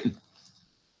that's written.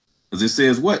 Because it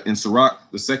says what? In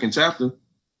Sirach, the 2nd chapter,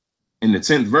 in the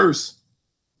 10th verse,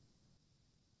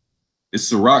 it's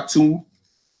Sirach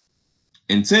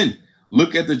 2:10.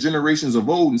 Look at the generations of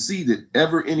old and see, did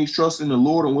ever any trust in the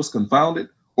Lord and was confounded?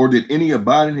 Or did any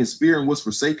abide in his fear and was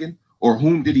forsaken? Or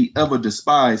whom did he ever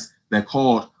despise that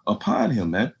called upon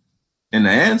him, man? And the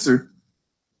answer,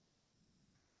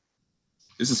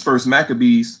 this is 1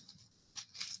 Maccabees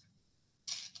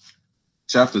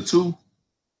chapter 2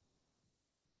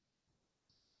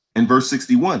 and verse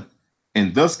 61.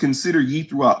 And thus consider ye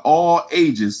throughout all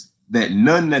ages that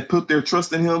none that put their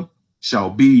trust in him shall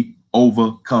be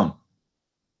overcome.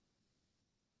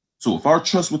 So if our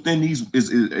trust within these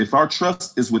if our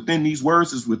trust is within these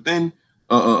words, is within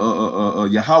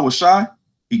Yahweh Shai,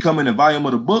 he come in the volume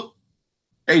of the book,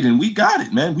 hey, then we got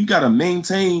it, man. We got to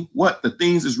maintain what? The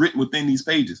things is written within these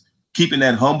pages, keeping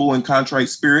that humble and contrite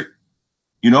spirit,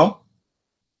 you know.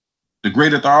 The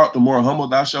greater thou art, the more humble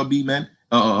thou shalt be, man.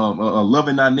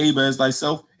 Loving thy neighbor as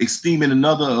thyself, esteeming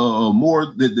another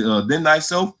more than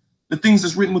thyself. The things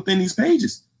that's written within these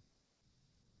pages.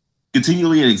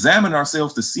 Continually examine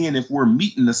ourselves to seeing if we're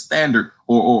meeting the standard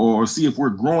or see if we're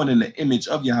growing in the image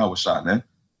of Yahweh Shai, man.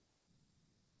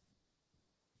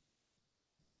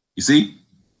 You see?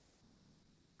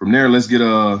 From there, let's get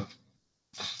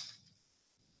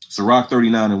Sirach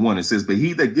 39:1. It says, but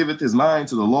he that giveth his mind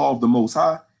to the law of the Most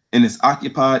High and is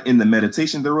occupied in the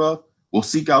meditation thereof will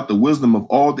seek out the wisdom of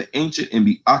all the ancient and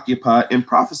be occupied in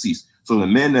prophecies. So the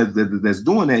man that's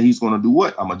doing that, he's going to do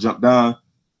what? I'm going to jump down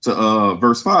to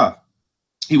verse 5.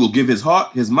 He will give his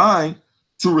heart, his mind,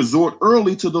 to resort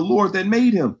early to the Lord that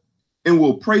made him, and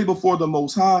will pray before the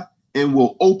Most High, and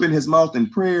will open his mouth in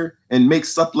prayer and make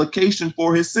supplication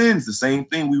for his sins. The same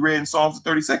thing we read in Psalms the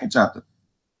 32nd chapter.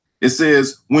 It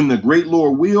says, when the great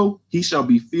Lord will, he shall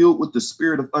be filled with the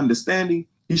spirit of understanding.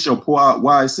 He shall pour out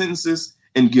wise sentences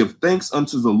and give thanks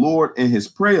unto the Lord in his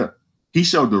prayer. He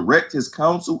shall direct his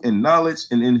counsel in knowledge,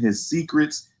 and in his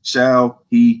secrets shall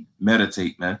he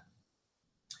meditate, man.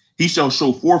 He shall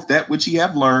show forth that which he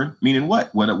have learned, meaning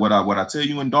what? What I tell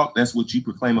you in dark, that's what you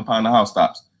proclaim upon the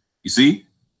housetops. You see?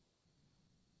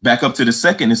 Back up to the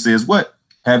second, it says what?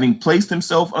 Having placed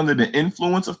himself under the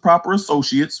influence of proper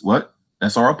associates, what?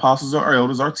 That's our apostles, our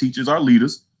elders, our teachers, our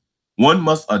leaders. One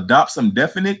must adopt some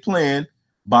definite plan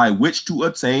by which to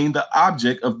attain the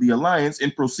object of the alliance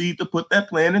and proceed to put that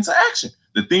plan into action.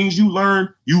 The things you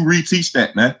learn, you reteach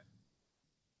that, man.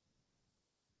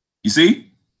 You see?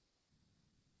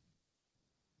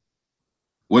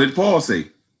 What did Paul say?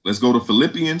 Let's go to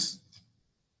Philippians.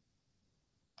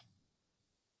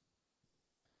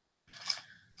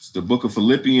 It's the book of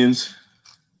Philippians,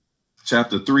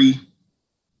 chapter 3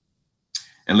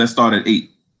 And let's start at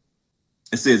 8.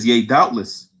 It says, yea,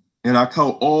 doubtless, and I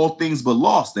count all things but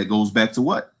loss. That goes back to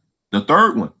what? The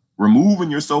third one, removing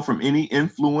yourself from any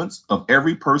influence of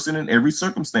every person in every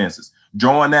circumstances,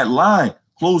 drawing that line,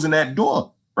 closing that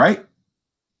door, right?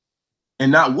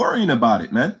 And not worrying about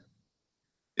it, man.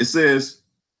 It says,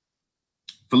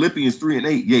 Philippians 3 and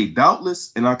 8, yea,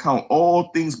 doubtless, and I count all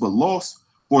things but loss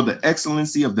for the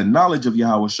excellency of the knowledge of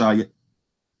Yahushua,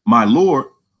 my Lord,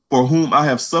 for whom I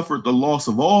have suffered the loss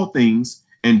of all things,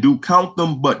 and do count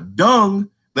them but dung,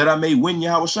 that I may win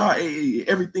Yahushua. Hey,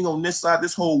 everything on this side,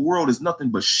 this whole world is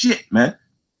nothing but shit, man.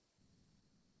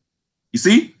 You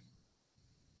see?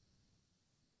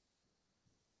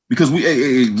 Because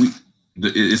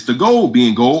it's the goal,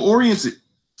 being goal oriented.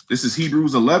 This is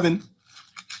Hebrews 11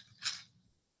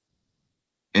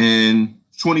 and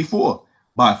 24.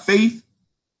 By faith,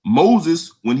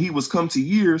 Moses, when he was come to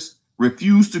years,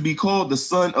 refused to be called the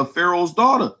son of Pharaoh's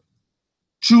daughter,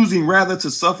 choosing rather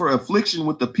to suffer affliction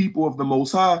with the people of the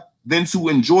Most High than to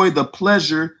enjoy the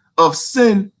pleasure of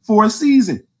sin for a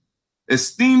season,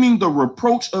 esteeming the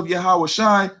reproach of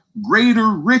Yahushua greater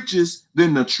riches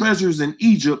than the treasures in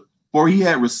Egypt, for he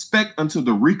had respect unto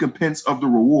the recompense of the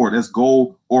reward. That's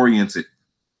goal oriented.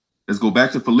 Let's go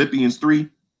back to Philippians 3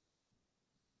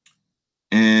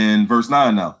 and verse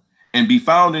 9 now. And be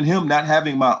found in him, not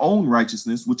having my own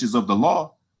righteousness, which is of the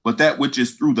law, but that which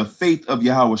is through the faith of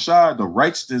Yahushua, the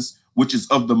righteousness which is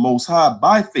of the Most High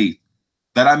by faith,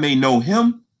 that I may know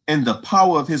him and the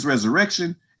power of his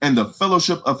resurrection and the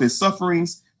fellowship of his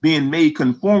sufferings, being made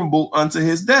conformable unto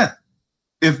his death,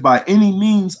 if by any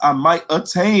means I might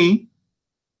attain.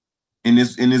 In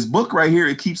this book right here,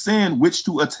 it keeps saying which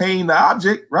to attain the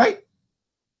object, right?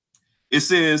 It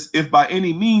says, if by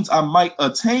any means I might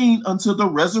attain unto the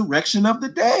resurrection of the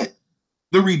dead,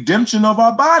 the redemption of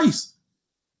our bodies.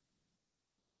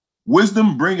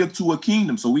 Wisdom bringeth to a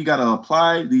kingdom. So we got to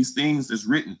apply these things that's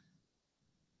written.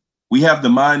 We have the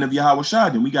mind of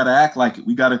Yahushua, then we got to act like it.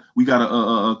 We got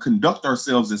to conduct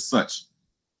ourselves as such.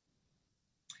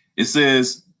 It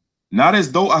says, not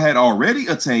as though I had already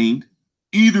attained,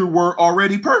 either were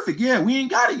already perfect. Yeah, we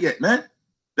ain't got it yet, man.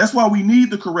 That's why we need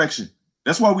the correction.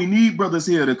 That's why we need brothers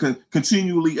here to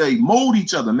continually mold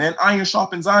each other, man. Iron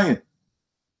sharpens iron.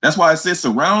 That's why it says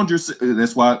surround yourself.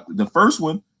 That's why the first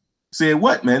one said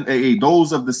what, man?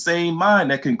 Those of the same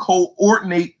mind that can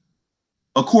coordinate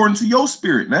according to your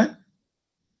spirit, man.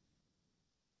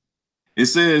 It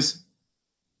says,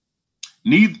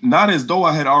 not as though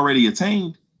I had already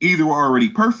attained, either were already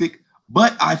perfect,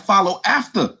 but I follow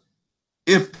after,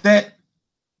 if that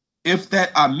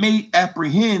I may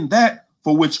apprehend that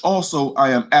for which also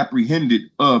I am apprehended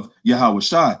of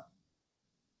Yahushua.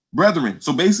 Brethren,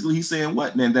 so basically he's saying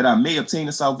what, man? That I may obtain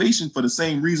a salvation for the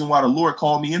same reason why the Lord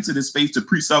called me into this faith, to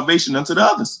preach salvation unto the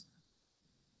others.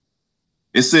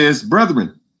 It says,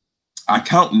 brethren, I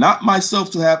count not myself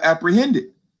to have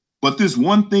apprehended, but this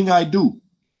one thing I do,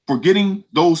 forgetting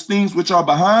those things which are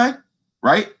behind,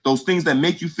 right? Those things that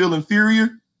make you feel inferior,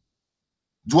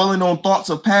 dwelling on thoughts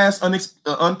of past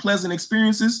unpleasant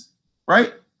experiences,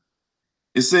 right?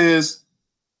 It says,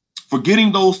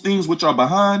 forgetting those things which are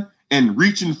behind and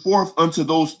reaching forth unto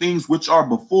those things which are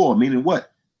before, meaning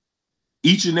what?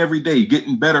 Each and every day,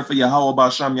 getting better for Yahweh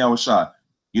B'Sham Yahushua,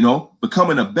 you know,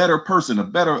 becoming a better person, a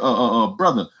better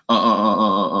brother,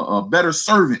 a better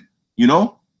servant, you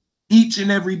know, each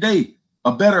and every day,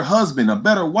 a better husband, a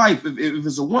better wife, if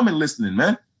it's a woman listening,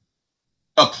 man,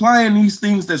 applying these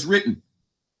things that's written.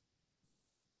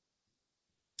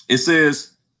 It says,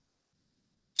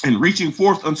 and reaching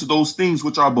forth unto those things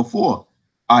which are before,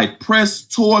 I press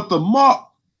toward the mark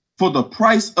for the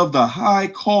price of the high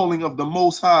calling of the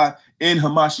Most High in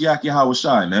Hamashiach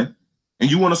Yahushua, man.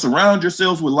 And you want to surround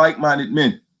yourselves with like-minded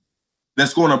men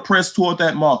that's going to press toward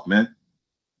that mark, man.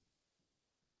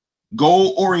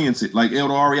 Goal-oriented, like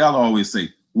Elder Ariala always say.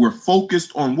 We're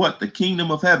focused on what? The kingdom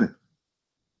of heaven.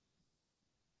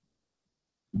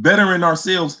 Bettering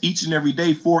ourselves each and every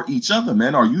day for each other,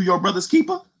 man. Are you your brother's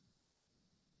keeper?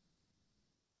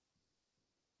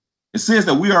 It says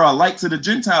that we are a light to the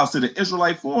Gentiles, to the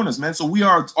Israelite foreigners, man. So we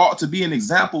ought to be an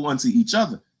example unto each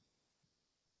other.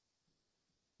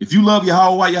 If you love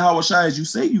Yahweh Yahushua as you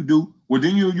say you do, well,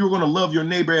 then you're going to love your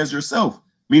neighbor as yourself.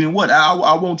 Meaning what?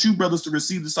 I want you brothers to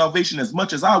receive the salvation as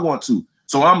much as I want to.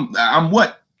 So I'm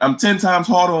what? I'm 10 times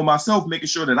harder on myself, making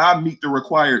sure that I meet the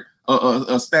required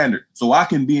standard so I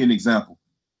can be an example.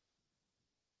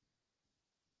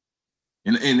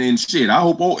 And shit, I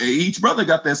hope each brother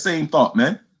got that same thought,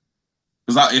 man.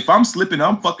 Because if I'm slipping,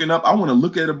 I'm fucking up, I want to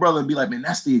look at a brother and be like, man,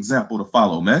 that's the example to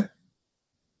follow, man.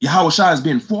 Yahushua is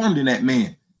being formed in that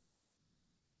man.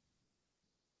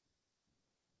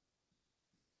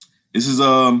 This is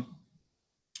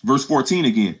verse 14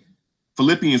 again.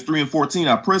 Philippians 3 and 14.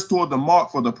 I press toward the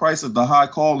mark for the price of the high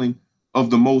calling of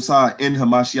the Most High in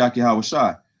Hamashiach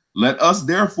Yahushua. Let us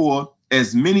therefore,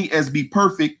 as many as be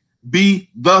perfect, be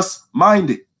thus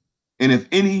minded. And if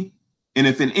in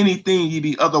anything ye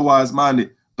be otherwise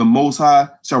minded, the Most High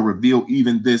shall reveal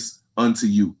even this unto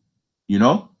you. You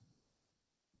know?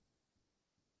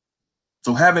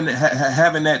 So having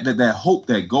that hope,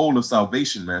 that goal of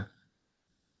salvation, man,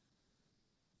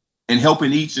 and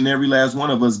helping each and every last one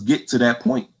of us get to that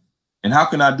point. And how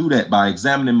can I do that? By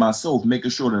examining myself,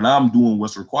 making sure that I'm doing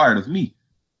what's required of me,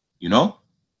 you know?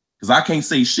 Because I can't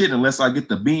say shit unless I get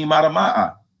the beam out of my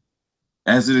eye,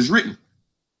 as it is written.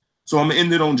 So I'm going to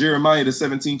end it on Jeremiah, the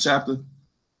 17th chapter.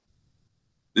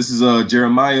 This is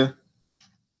Jeremiah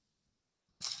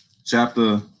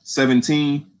chapter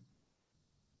 17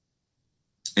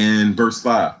 and verse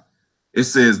 5. It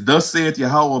says, thus saith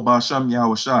Yahweh Basham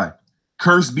Yahushai,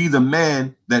 cursed be the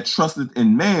man that trusteth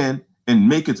in man and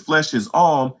maketh flesh his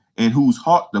arm, and whose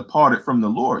heart departed from the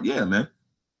Lord. Yeah, man.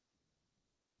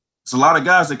 It's a lot of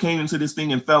guys that came into this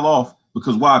thing and fell off.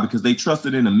 Because why? Because they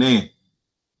trusted in a man.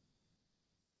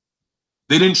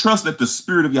 They didn't trust that the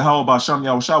spirit of Yahweh Basham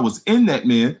Yahushua was in that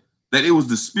man, that it was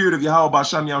the spirit of Yahweh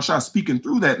Basham Yahushua speaking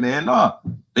through that man. Nah,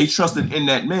 they trusted in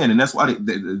that man, and that's why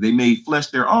they made flesh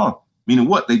their arm. Meaning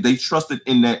what? They trusted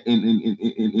in that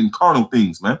in carnal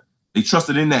things, man. They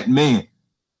trusted in that man.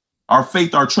 Our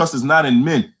faith, our trust is not in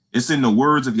men. It's in the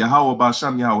words of Yahweh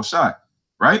Basham Yahushua,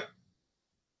 right?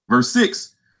 Verse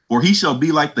 6, for he shall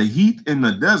be like the heath in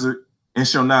the desert, and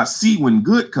shall not see when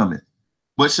good cometh,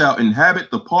 but shall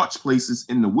inhabit the parched places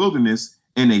in the wilderness,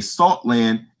 in a salt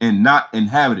land, and not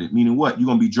inhabited. Meaning what? You're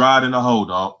going to be dried in a hole,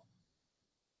 dog.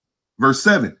 Verse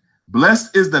 7,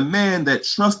 blessed is the man that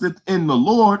trusteth in the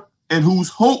Lord, and whose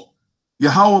hope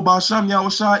Yahweh Basham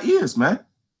Yahushua is, man.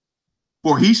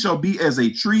 For he shall be as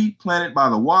a tree planted by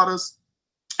the waters,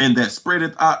 and that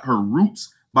spreadeth out her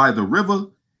roots by the river,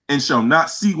 and shall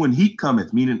not see when heat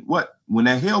cometh. Meaning what? When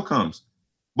that hail comes.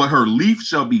 But her leaf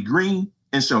shall be green,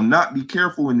 and shall not be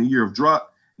careful in the year of drought,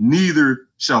 neither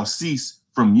shall cease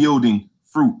from yielding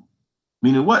fruit.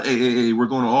 Meaning what? We're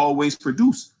going to always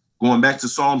produce. Going back to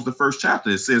Psalms, the 1st chapter,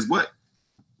 it says what?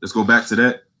 Let's go back to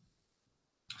that.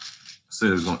 I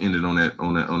said it's going to end it on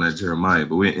that Jeremiah,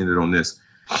 but we'll end it on this.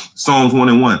 Psalms 1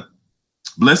 and 1.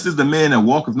 Blessed is the man that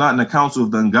walketh not in the counsel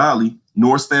of the ungodly,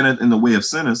 nor standeth in the way of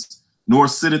sinners, nor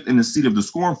sitteth in the seat of the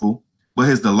scornful, but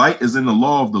his delight is in the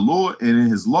law of the Lord, and in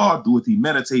his law doeth he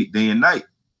meditate day and night.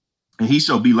 And he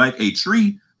shall be like a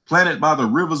tree planted by the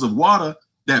rivers of water,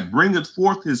 that bringeth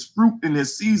forth his fruit in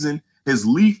his season. His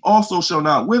leaf also shall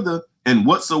not wither, and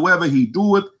whatsoever he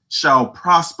doeth shall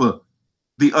prosper.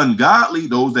 The ungodly,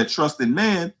 those that trust in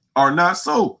man, are not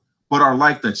so, but are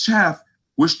like the chaff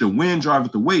which the wind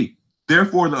driveth away.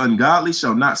 Therefore the ungodly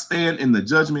shall not stand in the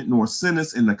judgment, nor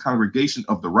sinners in the congregation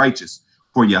of the righteous.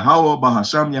 For Yahweh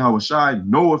Bahasham Yahushai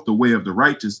knoweth the way of the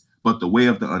righteous, but the way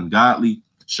of the ungodly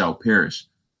shall perish.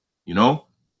 You know?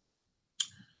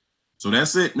 So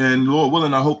that's it, man. Lord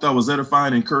willing, I hope that was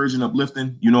edifying, encouraging,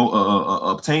 uplifting, you know,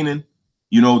 obtaining,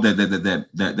 you know,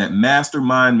 that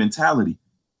mastermind mentality,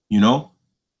 you know,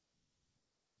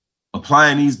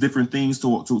 applying these different things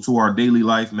to our daily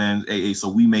life, man. So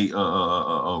we may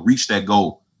reach that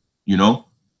goal, you know.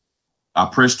 I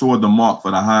press toward the mark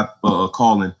for the high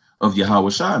calling of Yahweh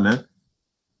Shai, man.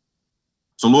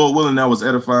 So Lord willing, that was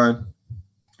edifying.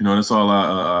 You know, that's all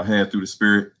I had through the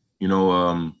Spirit. You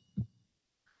know,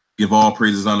 give all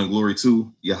praises, honor, and glory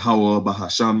to Yahweh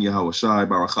Bahasham Yahweh Shai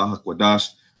Barakah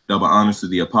Kwadash. Double honors to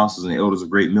the apostles and the elders of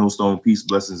Great Millstone. Peace,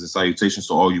 blessings, and salutations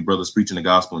to all you brothers preaching the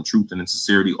gospel in truth and in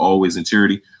sincerity, always in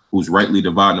charity, who's rightly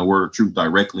dividing the word of truth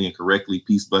directly and correctly.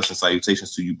 Peace, blessings,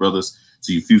 salutations to you brothers,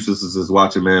 to you few sisters that's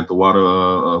watching, man. The water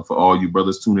for all you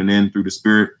brothers tuning in through the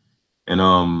Spirit.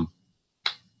 And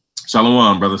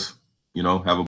shalom, brothers. You know, have a